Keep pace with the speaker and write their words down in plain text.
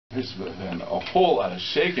There's been a whole lot of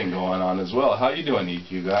shaking going on as well. How you doing,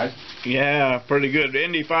 EQ guy? Yeah, pretty good.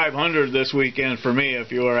 Indy 500 this weekend for me,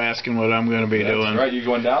 if you were asking what I'm going to be doing. That's right, you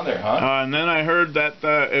going down there, huh? And then I heard that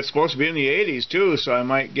it's supposed to be in the 80s, too, so I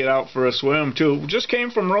might get out for a swim, too. Just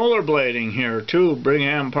came from rollerblading here, too,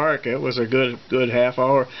 Brigham Park. It was a good half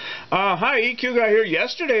hour. Hi, EQ guy here.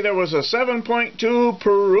 Yesterday there was a 7.2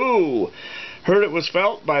 Peru. Heard it was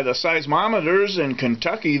felt by the seismometers in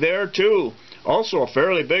Kentucky there, too. Also, a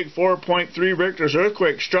fairly big 4.3 Richter's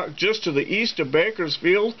earthquake struck just to the east of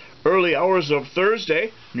Bakersfield early hours of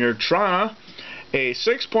Thursday near Trona. A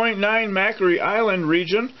 6.9 Macquarie Island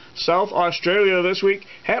region, South Australia this week,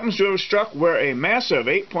 happens to have struck where a massive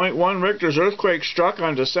 8.1 Richter's earthquake struck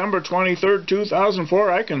on December 23,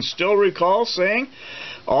 2004. I can still recall saying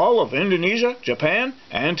all of Indonesia, Japan,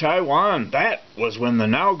 and Taiwan. That was when the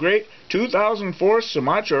now great 2004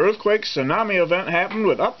 Sumatra earthquake tsunami event happened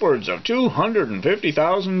with upwards of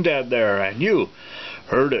 250,000 dead there, and you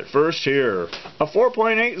heard it first here. A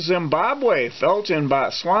 4.8 Zimbabwe felt in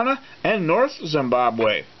Botswana and North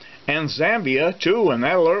Zimbabwe. And Zambia, too, and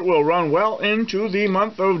that alert will run well into the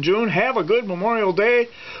month of June. Have a good Memorial Day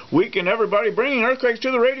weekend, everybody. Bringing earthquakes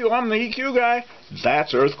to the radio, I'm the EQ guy.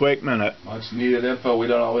 That's Earthquake Minute. Much needed info we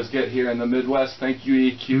don't always get here in the Midwest. Thank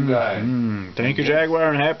you, EQ guy. Thank you,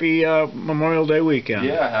 Jaguar, and happy Memorial Day weekend.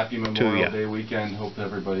 Yeah, happy Memorial Day weekend. Hope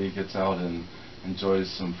everybody gets out and enjoys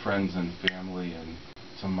some friends and family. And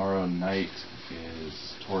tomorrow night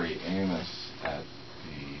is Tori Amos at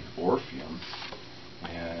the Orpheum.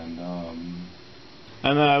 And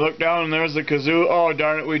then I look down and there's the kazoo. Oh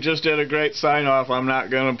darn it! We just did a great sign off. I'm not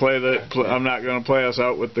gonna play I'm not gonna play us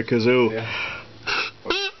out with the kazoo. Yeah.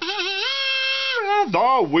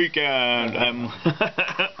 The weekend.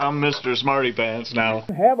 I'm Mr. Smarty Pants now.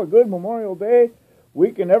 Have a good Memorial Day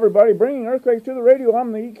weekend, everybody. Bringing earthquakes to the radio.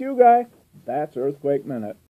 I'm the EQ guy. That's Earthquake Minute.